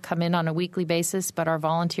active, come in on a weekly basis, but our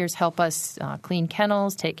volunteers help us clean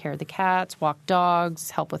kennels, take care of the cats, walk dogs,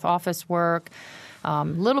 help with office work.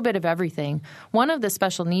 little bit of everything. One of the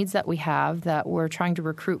special needs that we have that we're trying to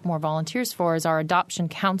recruit more volunteers for is our adoption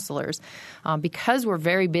counselors. Because we're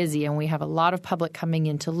very busy and we have a lot of public coming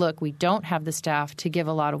in to look, we don't have the staff to give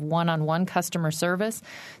a lot of one-on-one customer service.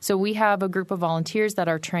 So we have a group of volunteers that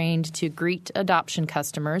are trained to greet adoption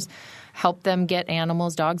customers, help them get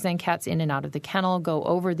animals, dogs and cats, in and out of the kennel, go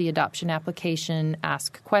over the adoption application,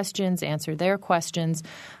 ask questions, answer their questions.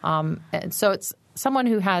 And so it's someone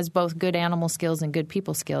who has both good animal skills and good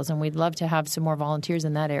people skills, and we'd love to have some more volunteers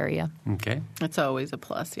in that area. Okay. It's always a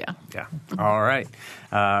plus, yeah. Yeah. All right.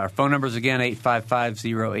 Our phone numbers again,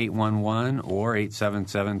 855-0811 or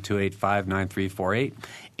 877-285-9348.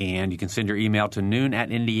 And you can send your email to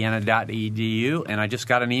noon@indiana.edu. And I just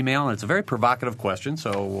got an email, and it's a very provocative question,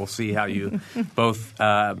 so we'll see how you both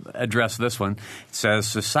address this one. It says,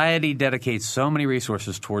 society dedicates so many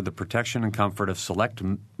resources toward the protection and comfort of select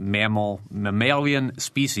mammalian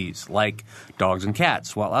species like dogs and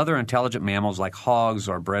cats, while other intelligent mammals like hogs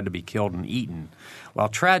are bred to be killed and eaten. While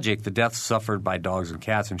tragic, the deaths suffered by dogs and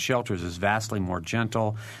cats in shelters is vastly more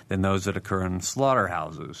gentle than those that occur in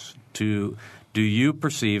slaughterhouses. Do you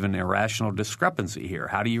perceive an irrational discrepancy here?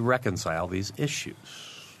 How do you reconcile these issues?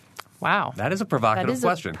 Wow. That is a provocative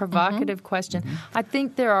question. That is a provocative question. I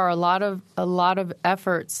think there are a lot of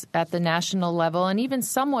efforts at the national level and even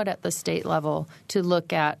somewhat at the state level to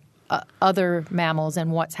look at other mammals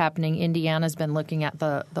and what's happening. Indiana's been looking at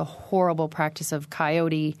the horrible practice of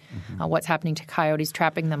coyote, what's happening to coyotes,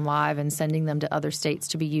 trapping them live and sending them to other states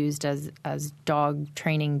to be used as dog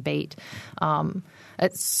training bait.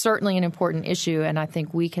 It's certainly an important issue, and I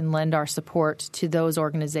think we can lend our support to those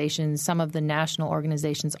organizations. Some of the national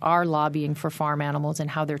organizations are lobbying for farm animals and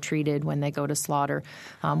how they're treated when they go to slaughter.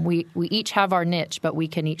 We each have our niche, but we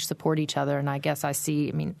can each support each other, and I guess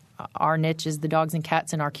our niche is the dogs and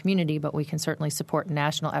cats in our community, but we can certainly support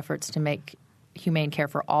national efforts to make humane care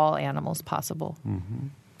for all animals possible. Mm-hmm.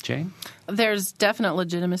 Jane? There's definite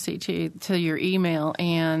legitimacy to your email,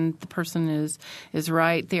 and the person is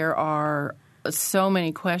right. There are so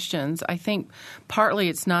many questions. I think partly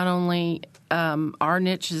it's not only our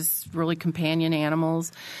niche is really companion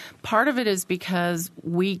animals. Part of it is because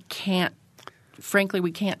we can't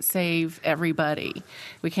save everybody.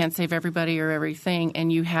 We can't save everybody or everything,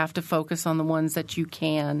 and you have to focus on the ones that you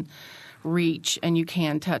can reach and you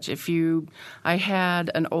can touch. I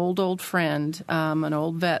had an old friend, an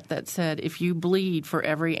old vet that said, if you bleed for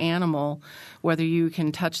every animal, whether you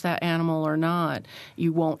can touch that animal or not,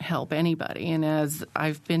 you won't help anybody. And as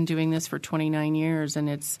I've been doing this for 29 years, and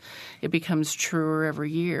it becomes truer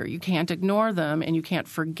every year. You can't ignore them and you can't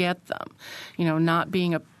forget them. Not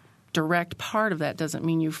being a direct part of that doesn't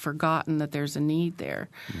mean you've forgotten that there's a need there.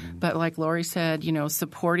 Mm-hmm. But like Lori said,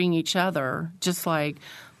 supporting each other, just like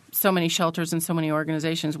so many shelters and so many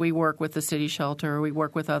organizations. We work with the city shelter. We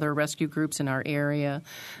work with other rescue groups in our area.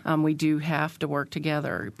 We do have to work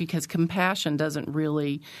together because compassion doesn't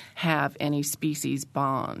really have any species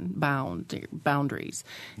boundaries,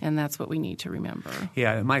 and that's what we need to remember.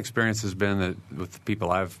 Yeah, my experience has been that with the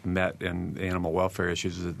people I've met in animal welfare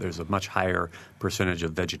issues, that there's a much higher percentage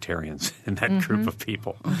of vegetarians in that group of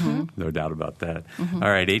people. Mm-hmm. No doubt about that. Mm-hmm. All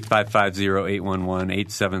right, 855-0811,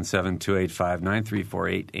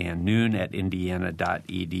 877-285-9348, and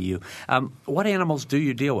noon@indiana.edu. What animals do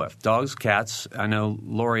you deal with? Dogs, cats? I know,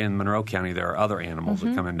 Lori, in Monroe County, there are other animals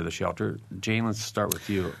that come into the shelter. Jane, let's start with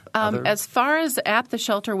you. As far as at the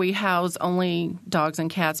shelter, we house only dogs and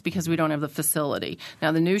cats because we don't have the facility.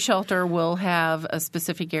 Now, the new shelter will have a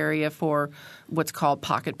specific area for what's called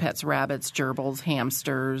pocket pets, rabbits, gerbils,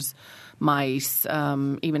 hamsters, mice,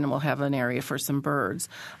 even we'll have an area for some birds.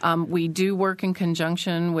 We do work in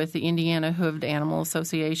conjunction with the Indiana Hooved Animal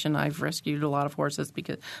Association. I've rescued a lot of horses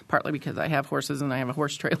partly because I have horses and I have a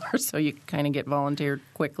horse trailer, so you kind of get volunteered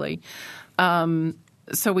quickly.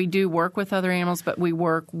 So we do work with other animals, but we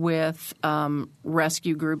work with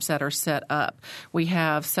rescue groups that are set up. We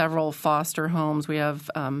have several foster homes. We have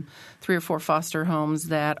 3 or 4 foster homes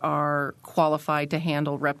that are qualified to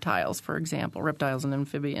handle reptiles, for example, reptiles and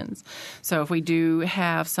amphibians. So if we do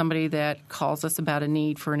have somebody that calls us about a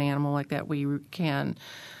need for an animal like that, we can,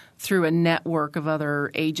 through a network of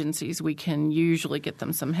other agencies, we can usually get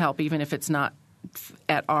them some help, even if it's not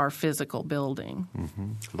at our physical building.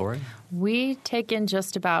 Mm-hmm. Lori? We take in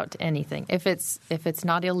just about anything. If it's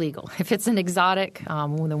not illegal. If it's an exotic,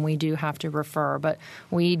 then we do have to refer. But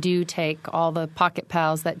we do take all the pocket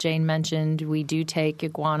pals that Jane mentioned. We do take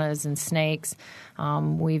iguanas and snakes.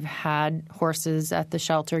 We've had horses at the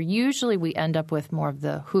shelter. Usually we end up with more of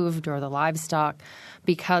the hooved or the livestock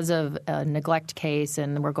because of a neglect case,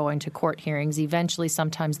 and we're going to court hearings. Eventually,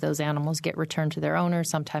 sometimes those animals get returned to their owner.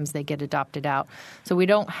 Sometimes they get adopted out. So we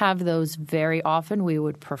don't have those very often. We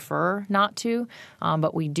would prefer not to,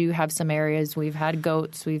 but we do have some areas. We've had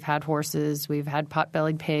goats, we've had horses, we've had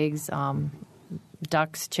pot-bellied pigs,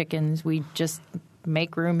 ducks, chickens. We just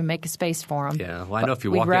make room and make a space for them. Yeah, well, I know if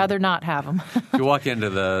you we'd walk rather not have them. if you walk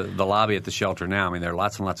into the lobby at the shelter now, I mean, there are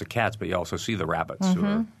lots and lots of cats, but you also see the rabbits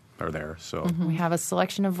who are there. So We have a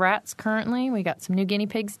selection of rats currently. We got some new guinea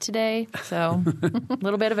pigs today, so a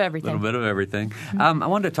little bit of everything. A little bit of everything. I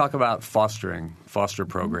wanted to talk about foster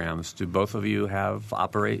programs. Do both of you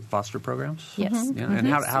operate foster programs? Yes. Yeah, and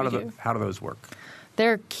how do those work?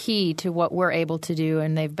 They're key to what we're able to do,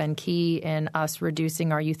 and they've been key in us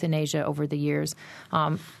reducing our euthanasia over the years.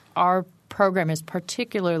 Our program is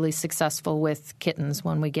particularly successful with kittens.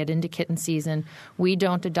 When we get into kitten season, we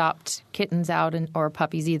don't adopt kittens out or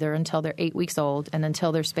puppies either until they're 8 weeks old and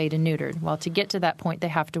until they're spayed and neutered. Well, to get to that point, they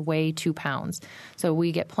have to weigh 2 pounds. So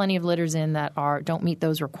we get plenty of litters in that don't meet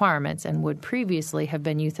those requirements and would previously have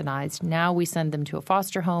been euthanized. Now we send them to a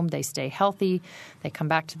foster home. They stay healthy. They come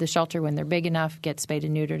back to the shelter when they're big enough, get spayed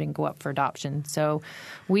and neutered, and go up for adoption. So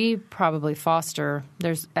we probably foster.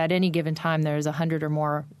 At any given time, there's 100 or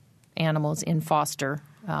more animals in foster.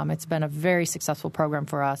 It's been a very successful program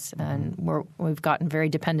for us, and we've gotten very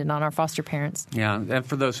dependent on our foster parents. Yeah, and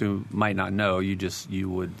for those who might not know, you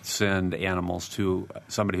would send animals to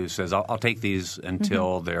somebody who says, I'll take these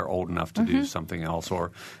until they're old enough to do something else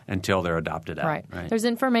or until they're adopted out. Right. There's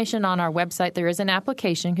information on our website. There is an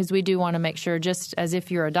application because we do want to make sure, just as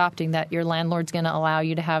if you're adopting, that your landlord's going to allow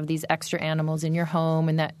you to have these extra animals in your home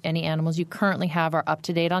and that any animals you currently have are up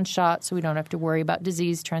to date on shots, so we don't have to worry about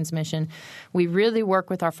disease transmission. We really work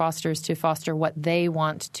with our fosters to foster what they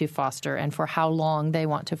want to foster and for how long they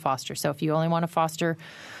want to foster. So if you only want to foster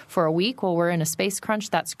for a week while we're in a space crunch,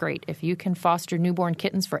 that's great. If you can foster newborn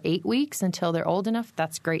kittens for 8 weeks until they're old enough,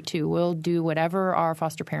 that's great too. We'll do whatever our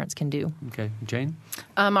foster parents can do. Okay. Jane?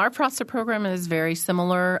 Our foster program is very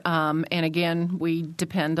similar, and again, we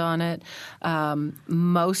depend on it.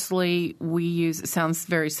 Mostly we use – it sounds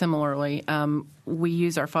very similarly we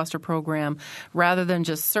use our foster program rather than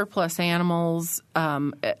just surplus animals,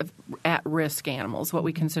 at-risk animals, what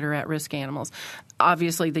we consider at-risk animals.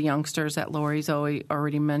 Obviously, the youngsters that Lori's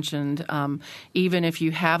already mentioned, even if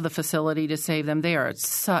you have the facility to save them, they are at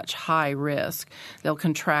such high risk. They'll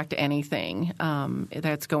contract anything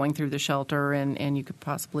that's going through the shelter, and you could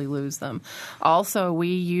possibly lose them. Also, we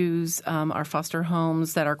use our foster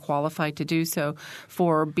homes that are qualified to do so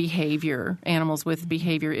for behavior, animals with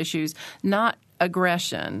behavior issues, not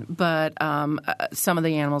aggression, but some of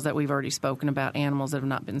the animals that we've already spoken about, animals that have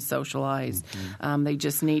not been socialized. They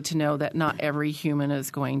just need to know that not every human is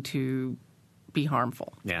going to be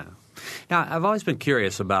harmful. Yeah. Now, I've always been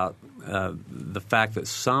curious about the fact that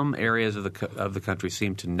some areas of the country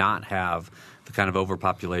seem to not have the kind of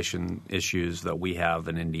overpopulation issues that we have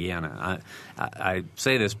in Indiana. I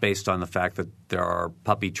say this based on the fact that there are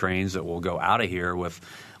puppy trains that will go out of here with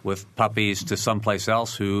puppies to someplace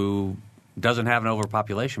else who doesn't have an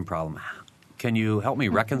overpopulation problem. Can you help me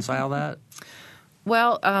reconcile that?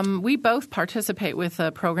 Well, we both participate with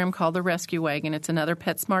a program called the Rescue Wagon. It's another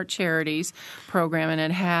PetSmart Charities program, and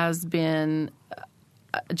it has been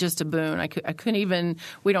just a boon. I couldn't even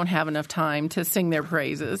 – we don't have enough time to sing their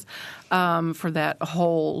praises for that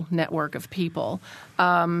whole network of people.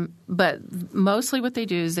 But mostly what they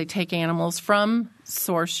do is they take animals from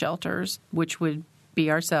source shelters, which would be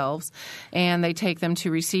ourselves, and they take them to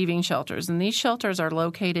receiving shelters. And these shelters are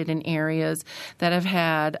located in areas that have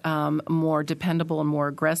had more dependable and more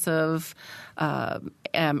aggressive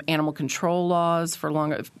animal control laws for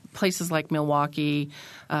longer. Places like Milwaukee,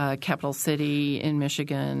 capital city in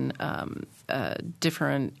Michigan,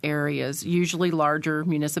 different areas, usually larger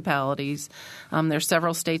municipalities. There's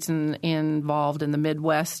several states involved in the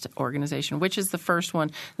Midwest organization, which is the first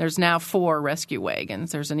one. There's now 4 rescue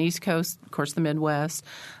wagons. There's an East Coast, of course, the Midwest,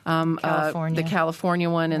 California. the California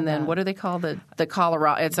one, and then what do they call the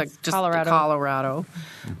Colorado? It's just Colorado. the Colorado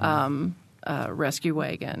rescue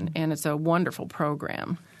wagon, and it's a wonderful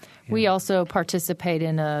program. We also participate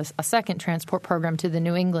in a second transport program to the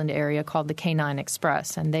New England area called the Canine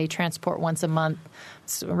Express, and they transport once a month.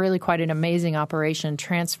 It's really quite an amazing operation,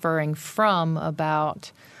 transferring from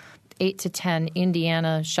about 8 to 10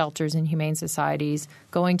 Indiana shelters and humane societies,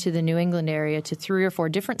 going to the New England area to 3 or 4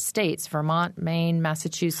 different states, Vermont, Maine,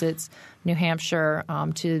 Massachusetts, New Hampshire,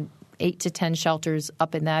 to 8 to 10 shelters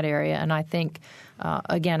up in that area. And I think,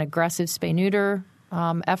 again, aggressive spay-neuter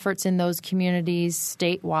efforts in those communities,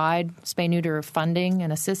 statewide spay-neuter funding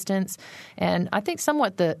and assistance. And I think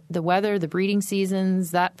somewhat the weather, the breeding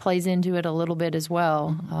seasons, that plays into it a little bit as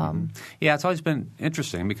well. Yeah, it's always been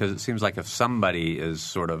interesting because it seems like if somebody is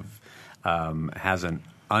sort of has an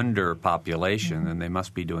underpopulation, then they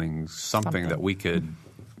must be doing something that we could,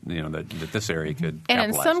 that this area could And in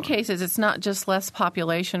capitalize some on. cases, it's not just less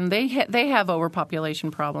population. They have overpopulation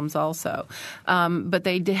problems also, but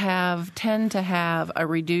they tend to have a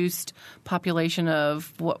reduced population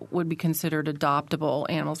of what would be considered adoptable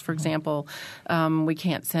animals. For example, we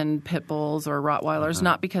can't send pit bulls or Rottweilers,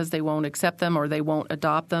 not because they won't accept them or they won't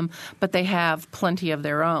adopt them, but they have plenty of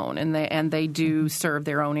their own, and they do serve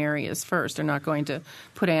their own areas first. They're not going to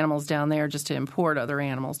put animals down there just to import other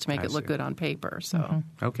animals to make it look good on paper. So.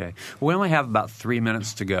 Okay. We only have about 3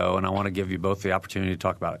 minutes to go, and I want to give you both the opportunity to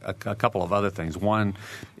talk about a couple of other things. One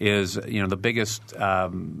is, the biggest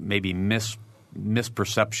maybe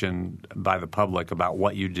misperception by the public about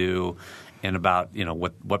what you do and about,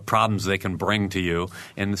 what problems they can bring to you.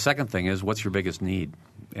 And the second thing is, what's your biggest need?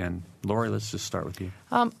 And Lori, let's just start with you.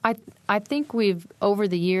 I think we've, over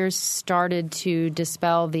the years, started to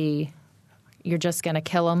dispel the you're just going to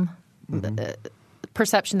kill them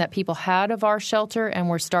perception that people had of our shelter, and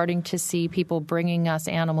we're starting to see people bringing us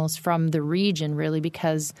animals from the region really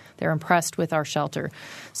because they're impressed with our shelter.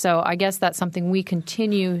 So I guess that's something we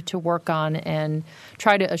continue to work on and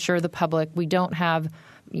try to assure the public. We don't have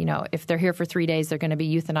if they're here for 3 days, they're going to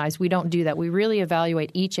be euthanized. We don't do that. We really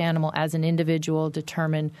evaluate each animal as an individual,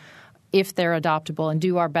 determine if they're adoptable, and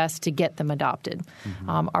do our best to get them adopted.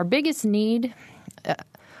 Our biggest need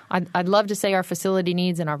I'd love to say our facility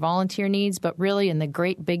needs and our volunteer needs, but really in the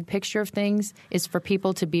great big picture of things is for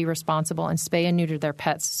people to be responsible and spay and neuter their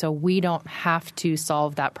pets so we don't have to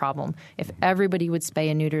solve that problem. If everybody would spay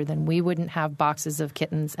and neuter, then we wouldn't have boxes of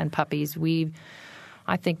kittens and puppies.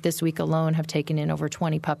 I think this week alone have taken in over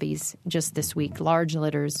 20 puppies just this week, large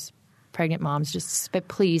litters. Pregnant moms, just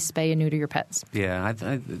please spay and neuter your pets. Yeah,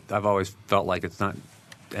 I've always felt like it's not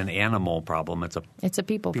an animal problem. It's a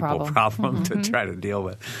people problem to try to deal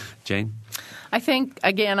with. Jane? I think,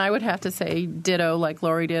 again, I would have to say ditto like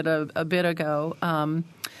Lori did a bit ago.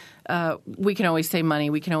 We can always say money.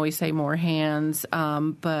 We can always say more hands,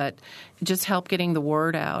 but just help getting the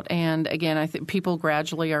word out. And, again, I think people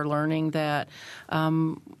gradually are learning that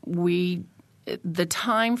the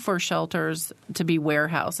time for shelters to be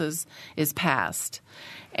warehouses is past.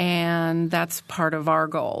 And that's part of our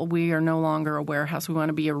goal. We are no longer a warehouse. We want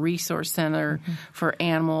to be a resource center for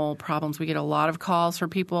animal problems. We get a lot of calls from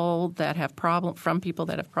people that have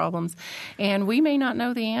problems, and we may not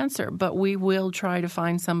know the answer, but we will try to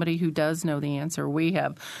find somebody who does know the answer. We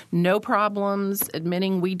have no problems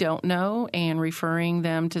admitting we don't know and referring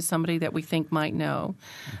them to somebody that we think might know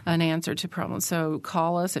an answer to problems. So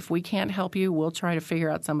call us. If we can't help you, we'll try to figure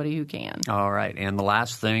out somebody who can. All right. And the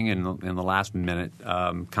last thing in the last minute,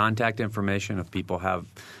 contact information if people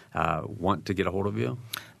want to get a hold of you?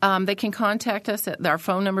 They can contact us. Our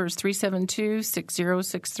phone number is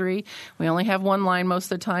 372-6063. We only have one line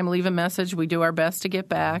most of the time. Leave a message. We do our best to get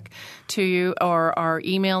back to you. Or our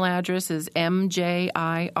email address is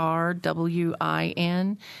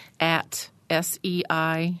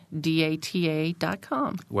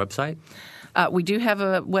mjirwin@seidata.com. Website? We do have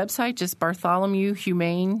a website, just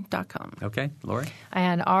bartholomewhumane.com. Okay. Lori?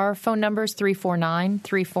 And our phone number is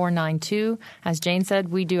 349-3492. As Jane said,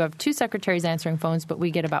 we do have 2 secretaries answering phones, but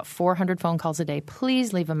we get about 400 phone calls a day.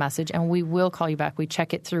 Please leave a message, and we will call you back. We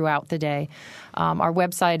check it throughout the day. Our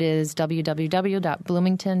website is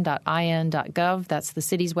www.bloomington.in.gov. That's the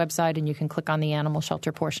city's website, and you can click on the animal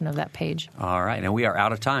shelter portion of that page. All right. And we are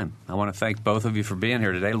out of time. I want to thank both of you for being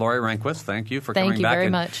here today. Lori Rehnquist, thank you for coming back. Thank you very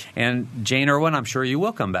much. And Jane Irwin, I'm sure you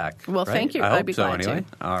will come back. Well, right? thank you. I I'd be hope so glad anyway.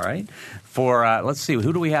 to. All right. For let's see,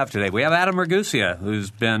 who do we have today? We have Adam Ragusia, who's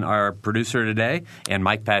been our producer today, and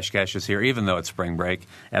Mike Pashkash is here, even though it's spring break,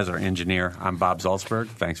 as our engineer. I'm Bob Zaltsberg.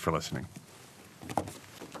 Thanks for listening.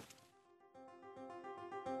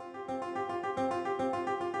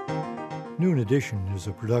 Noon Edition is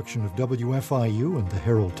a production of WFIU and the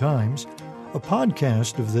Herald Times. A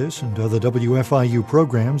podcast of this and other WFIU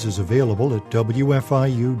programs is available at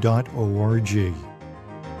WFIU.org.